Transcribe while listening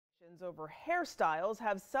Over hairstyles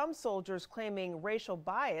have some soldiers claiming racial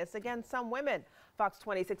bias against some women. Fox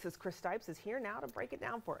 26's Chris Stipes is here now to break it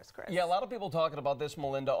down for us. Chris. Yeah, a lot of people talking about this,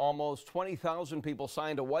 Melinda. Almost 20,000 people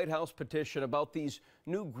signed a White House petition about these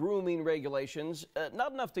new grooming regulations.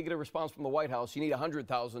 Not enough to get a response from the White House. You need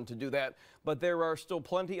 100,000 to do that. But there are still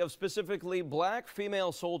plenty of specifically black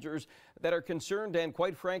female soldiers that are concerned and,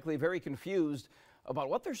 quite frankly, very confused about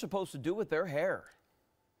what they're supposed to do with their hair.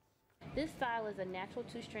 This style is a natural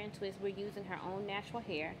two-strand twist. We're using her own natural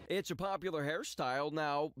hair. It's a popular hairstyle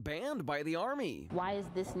now banned by the Army. Why is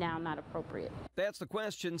this now not appropriate? That's the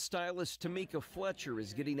question stylist Tamika Fletcher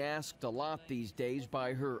is getting asked a lot these days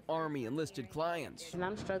by her Army enlisted clients. And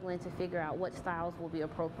I'm struggling to figure out what styles will be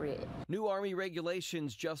appropriate. New Army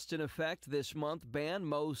regulations just in effect this month ban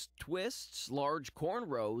most twists, large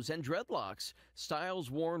cornrows, and dreadlocks, styles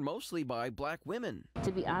worn mostly by black women.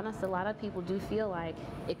 To be honest, a lot of people do feel like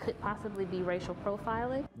it could possibly be racial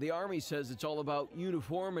profiling. The Army says it's all about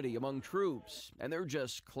uniformity among troops, and they're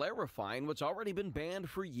just clarifying what's already been banned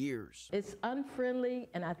for years. It's unfriendly,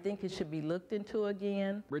 and I think it should be looked into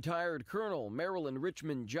again. Retired Colonel Marilyn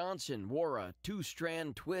Richmond Johnson wore a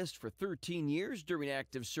two-strand twist for 13 years during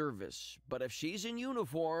active service, but if she's in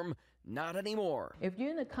uniform, not anymore. If you're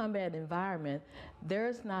in a combat environment,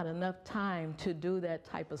 there's not enough time to do that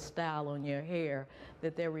type of style on your hair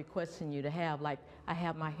that they're requesting you to have, like I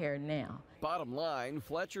have my hair now. Bottom line,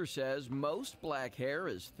 Fletcher says most black hair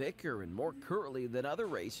is thicker and more curly than other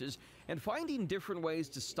races, and finding different ways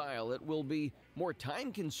to style it will be more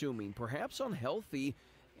time-consuming, perhaps unhealthy,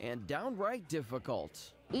 and downright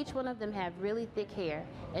difficult. Each one of them have really thick hair,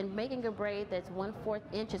 and making a braid that's 1/4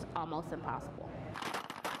 inch is almost impossible.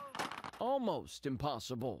 Almost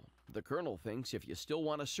impossible. The colonel thinks if you still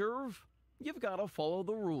want to serve, you've got to follow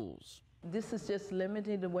the rules. This is just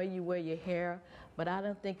limiting the way you wear your hair, but I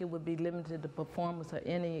don't think it would be limited to the performance of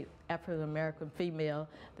any African-American female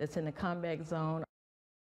that's in the combat zone.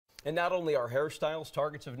 And not only are hairstyles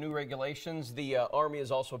targets of new regulations, the Army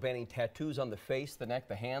is also banning tattoos on the face, the neck,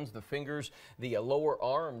 the hands, the fingers, the lower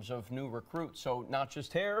arms of new recruits. So not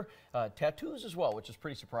just hair, tattoos as well, which is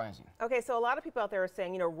pretty surprising. Okay, so a lot of people out there are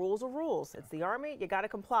saying, you know, rules are rules. It's the Army, you got to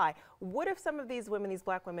comply. What if some of these women, these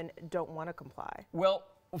black women, don't want to comply? Well,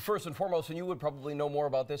 first and foremost, and you would probably know more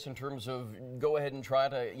about this in terms of go ahead and try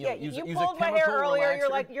to use a chemical my hair earlier.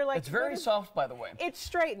 relaxer. You're like it's very soft, by the way. It's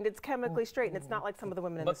straightened. It's chemically straightened. It's not like some of the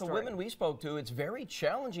women in the story. But the women we spoke to, it's very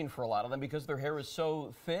challenging for a lot of them because their hair is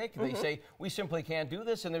so thick. They say we simply can't do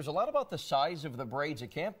this, and there's a lot about the size of the braids. It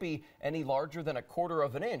can't be any larger than 1/4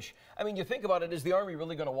 of an inch. I mean, you think about it: is the Army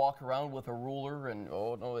really going to walk around with a ruler and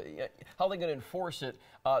how are they going to enforce it?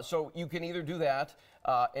 So you can either do that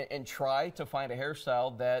and try to find a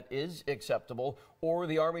hairstyle that is acceptable, or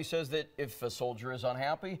the Army says that if a soldier is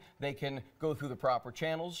unhappy, they can go through the proper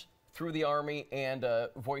channels through the Army and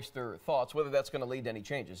voice their thoughts. Whether that's going to lead to any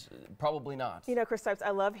changes, probably not. You know, Chris Stipes,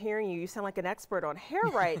 I love hearing you. You sound like an expert on hair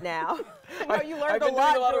right now. I know you learned I've been a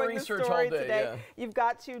lot doing a lot of during research the story all day, today. yeah. You've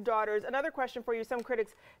got 2 daughters. Another question for you. Some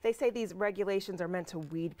critics, they say these regulations are meant to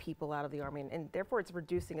weed people out of the Army, and therefore it's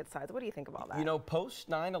reducing its size. What do you think about that? You know, post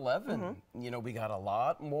 9/11, you know, we got a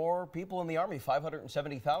lot more people in the Army,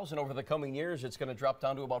 570,000 over the coming years. It's going to drop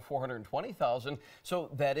down to about 420,000. So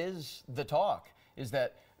that is the talk, is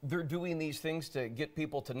that they're doing these things to get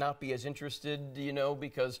people to not be as interested, you know,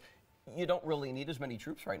 because you don't really need as many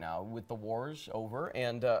troops right now with the wars over.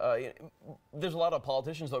 And there's a lot of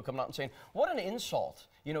politicians, though, coming out and saying, what an insult.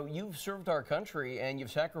 You know, you've served our country and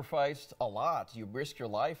you've sacrificed a lot. You risked your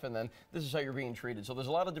life, and then this is how you're being treated. So there's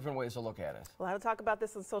a lot of different ways to look at it. We'll have to talk about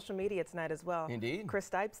this on social media tonight as well. Indeed. Chris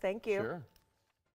Stipes, thank you. Sure.